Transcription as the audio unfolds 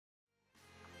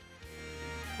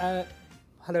Uh,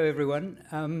 Hello, everyone.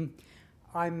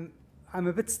 I'm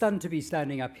a bit stunned to be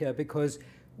standing up here because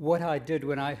what I did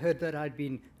when I heard that I'd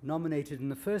been nominated in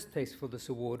the first place for this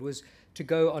award was to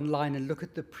go online and look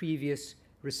at the previous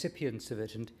recipients of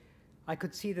it. And I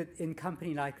could see that in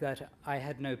company like that, I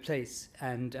had no place.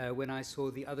 And when I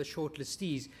saw the other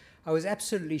shortlistees, I was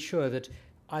absolutely sure that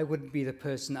I wouldn't be the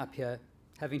person up here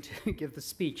having to give the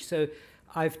speech. So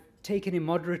I've taken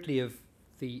immoderately of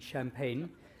the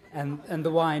champagne and the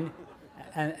wine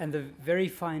and the very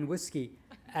fine whiskey.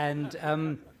 And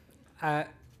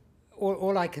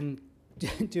all I can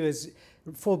do is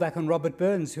fall back on Robert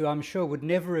Burns, who I'm sure would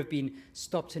never have been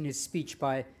stopped in his speech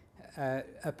by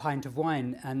a pint of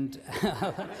wine, and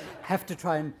have to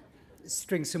try and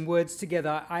string some words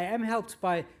together. I am helped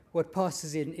by what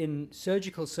passes in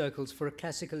surgical circles for a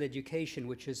classical education,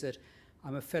 which is that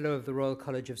I'm a fellow of the Royal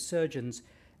College of Surgeons,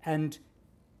 and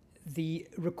the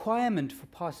requirement for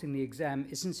passing the exam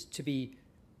isn't to be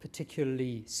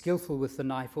particularly skillful with the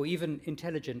knife or even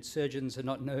intelligent. Surgeons are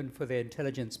not known for their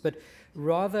intelligence, but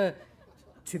rather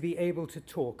to be able to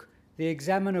talk. The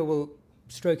examiner will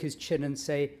stroke his chin and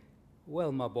say,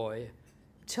 "Well, my boy,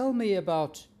 tell me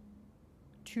about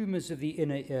tumors of the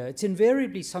inner ear." It's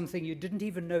invariably something you didn't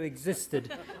even know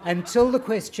existed until the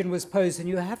question was posed, and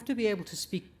you have to be able to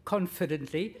speak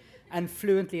confidently and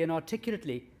fluently and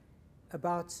articulately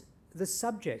about the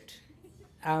subject,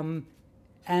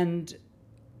 and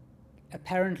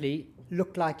apparently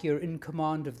look like you're in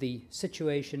command of the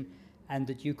situation and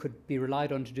that you could be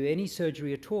relied on to do any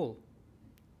surgery at all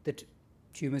that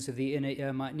tumors of the inner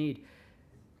ear might need.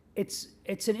 It's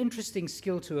an interesting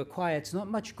skill to acquire. It's not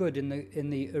much good in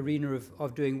the arena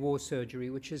of doing war surgery,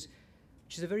 which is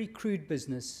a very crude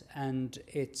business, and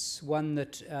it's one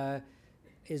that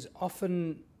is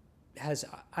often has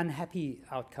unhappy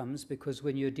outcomes, because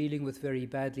when you're dealing with very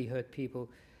badly hurt people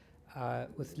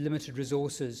with limited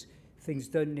resources, things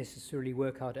don't necessarily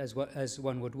work out as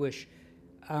one would wish.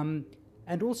 And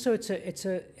also,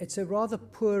 it's a rather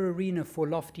poor arena for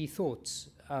lofty thoughts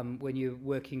when you're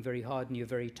working very hard and you're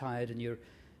very tired and you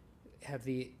have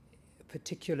the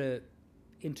particular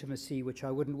intimacy, which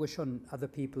I wouldn't wish on other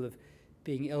people, of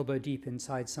being elbow deep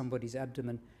inside somebody's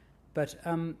abdomen. But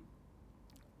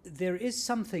there is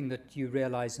something that you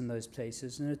realize in those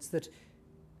places, and it's that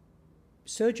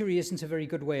surgery isn't a very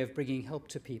good way of bringing help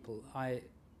to people. I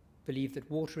believe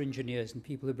that water engineers and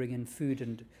people who bring in food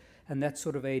and that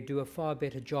sort of aid do a far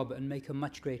better job and make a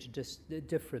much greater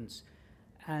difference.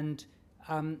 And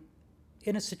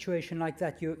in a situation like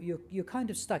that, you're kind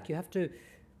of stuck. You have to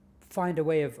find a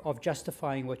way of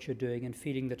justifying what you're doing and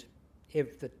feeling that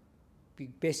if the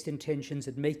best intentions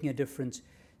at making a difference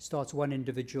starts one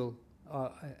individual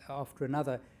after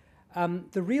another.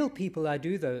 The real people I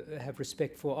do, though, have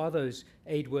respect for are those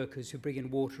aid workers who bring in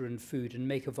water and food and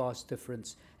make a vast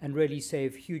difference and really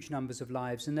save huge numbers of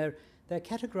lives. And they're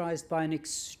categorized by an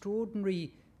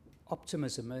extraordinary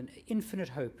optimism, an infinite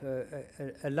hope,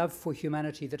 a love for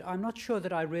humanity that I'm not sure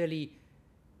that I really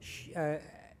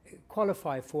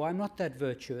qualify for. I'm not that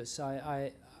virtuous.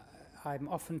 I'm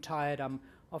often tired. I'm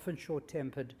often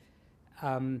short-tempered.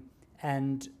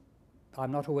 And I'm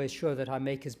not always sure that I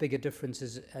make as big a difference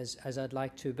as I'd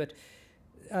like to. But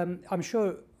I'm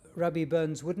sure Robbie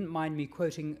Burns wouldn't mind me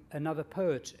quoting another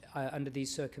poet under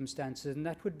these circumstances, and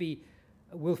that would be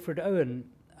Wilfred Owen,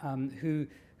 who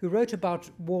wrote about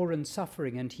war and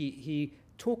suffering, and he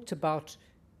talked about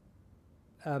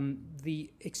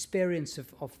the experience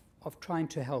of trying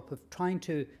to help, of trying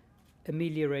to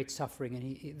ameliorate suffering.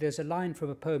 And there's a line from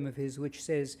a poem of his which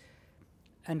says,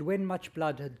 "And when much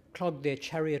blood had clogged their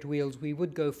chariot wheels, we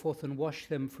would go forth and wash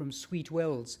them from sweet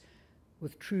wells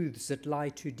with truths that lie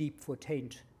too deep for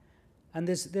taint." And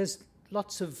there's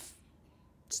lots of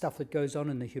stuff that goes on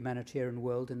in the humanitarian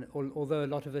world, and although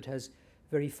a lot of it has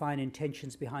very fine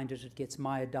intentions behind it, it gets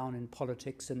mired down in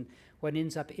politics, and one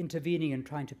ends up intervening and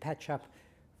trying to patch up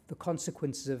the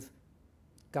consequences of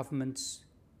governments'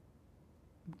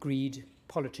 greed,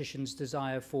 politicians'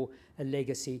 desire for a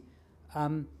legacy.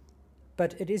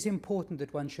 But it is important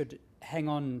that one should hang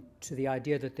on to the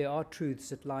idea that there are truths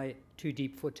that lie too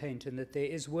deep for taint, and that there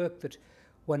is work that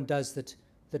one does that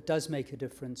does make a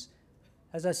difference.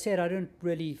 As I said, I don't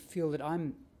really feel that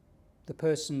I'm the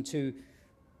person to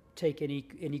take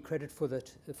any credit for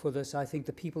this. I think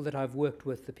the people that I've worked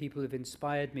with, the people who have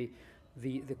inspired me,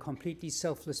 the completely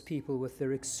selfless people with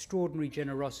their extraordinary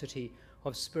generosity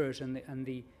of spirit and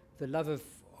the love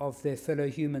of their fellow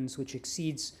humans, which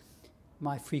exceeds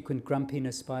my frequent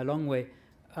grumpiness by a long way,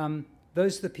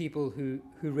 those are the people who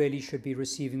really should be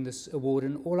receiving this award,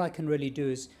 and all I can really do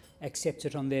is accept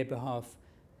it on their behalf.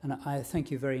 And I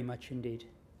thank you very much indeed.